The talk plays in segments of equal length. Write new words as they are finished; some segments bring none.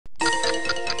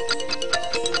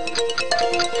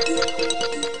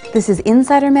This is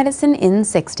Insider Medicine in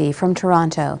 60 from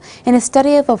Toronto. In a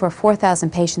study of over 4,000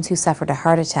 patients who suffered a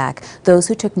heart attack, those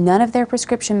who took none of their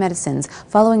prescription medicines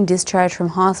following discharge from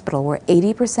hospital were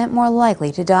 80% more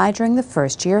likely to die during the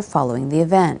first year following the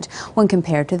event, when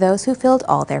compared to those who filled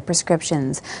all their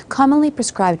prescriptions. Commonly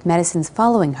prescribed medicines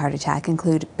following heart attack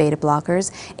include beta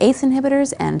blockers, ACE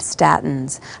inhibitors, and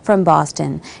statins. From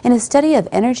Boston, in a study of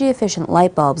energy-efficient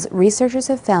light bulbs, researchers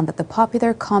have found that the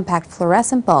popular compact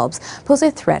fluorescent bulbs pose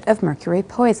a threat of mercury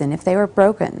poison if they were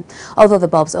broken. Although the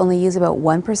bulbs only use about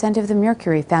 1% of the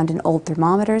mercury found in old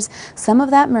thermometers, some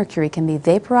of that mercury can be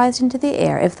vaporized into the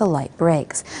air if the light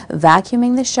breaks.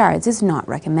 Vacuuming the shards is not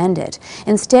recommended.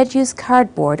 Instead, use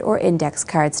cardboard or index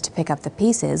cards to pick up the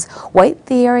pieces, wipe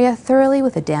the area thoroughly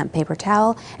with a damp paper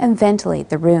towel, and ventilate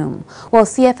the room. While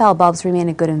CFL bulbs remain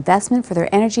a good investment for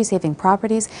their energy-saving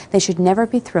properties, they should never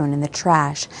be thrown in the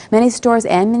trash. Many stores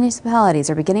and municipalities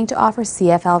are beginning to offer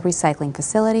CFL recycling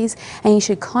facilities, and you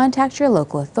should contact your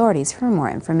local authorities for more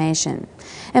information.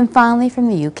 And finally, from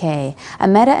the UK, a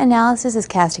meta-analysis is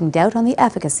casting doubt on the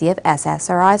efficacy of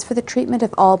SSRIs for the treatment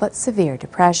of all but severe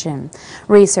depression.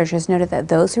 Researchers noted that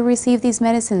those who received these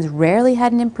medicines rarely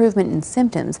had an improvement in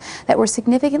symptoms that were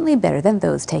significantly better than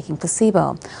those taking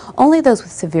placebo. Only those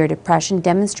with severe depression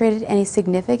demonstrated any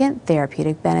significant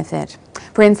therapeutic benefit.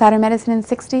 For Insider Medicine in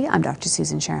 60, I'm Dr.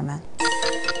 Susan Sharma.